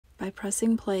By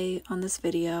pressing play on this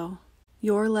video,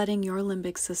 you're letting your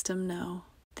limbic system know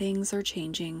things are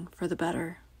changing for the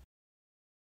better.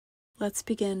 Let's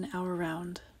begin our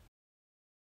round.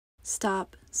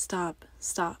 Stop, stop,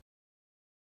 stop.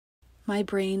 My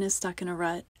brain is stuck in a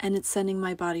rut, and it's sending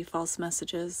my body false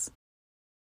messages.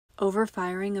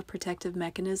 Overfiring of protective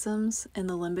mechanisms in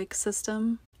the limbic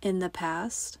system in the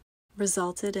past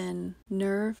resulted in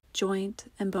nerve,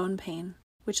 joint, and bone pain,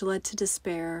 which led to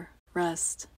despair,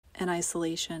 rest, and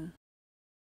isolation.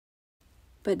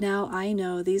 But now I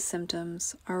know these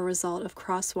symptoms are a result of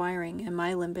cross-wiring in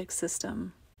my limbic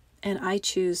system, and I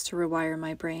choose to rewire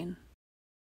my brain.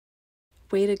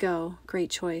 Way to go, great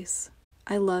choice.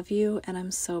 I love you and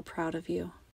I'm so proud of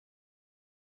you.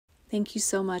 Thank you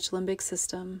so much, limbic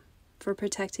system, for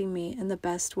protecting me in the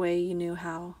best way you knew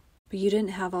how, but you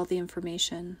didn't have all the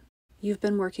information. You've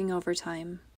been working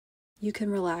overtime. You can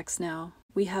relax now.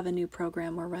 We have a new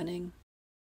program we're running.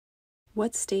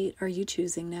 What state are you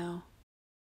choosing now?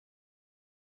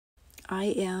 I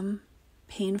am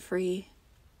pain-free,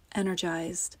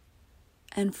 energized,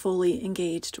 and fully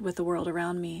engaged with the world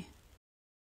around me.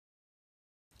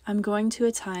 I'm going to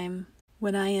a time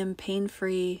when I am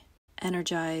pain-free,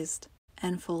 energized,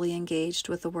 and fully engaged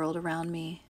with the world around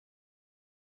me.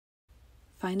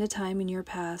 Find a time in your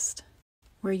past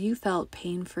where you felt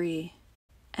pain-free,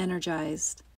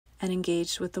 energized, and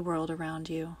engaged with the world around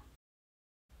you.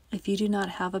 If you do not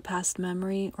have a past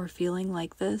memory or feeling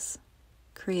like this,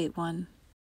 create one.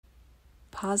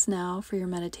 Pause now for your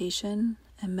meditation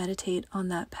and meditate on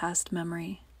that past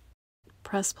memory.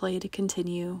 Press play to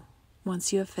continue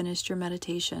once you have finished your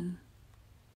meditation.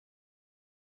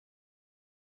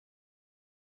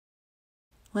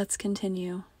 Let's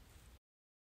continue.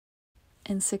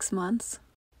 In 6 months,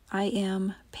 I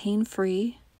am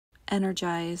pain-free,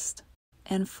 energized,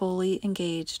 and fully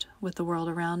engaged with the world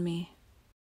around me.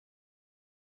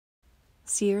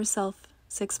 See yourself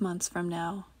 6 months from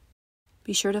now.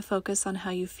 Be sure to focus on how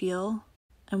you feel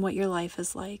and what your life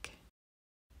is like.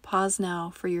 Pause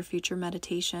now for your future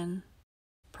meditation.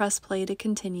 Press play to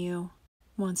continue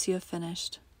once you have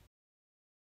finished.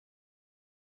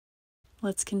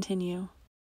 Let's continue.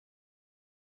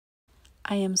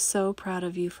 I am so proud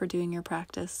of you for doing your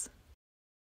practice.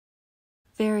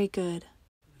 Very good.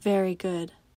 Very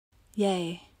good.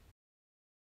 Yay.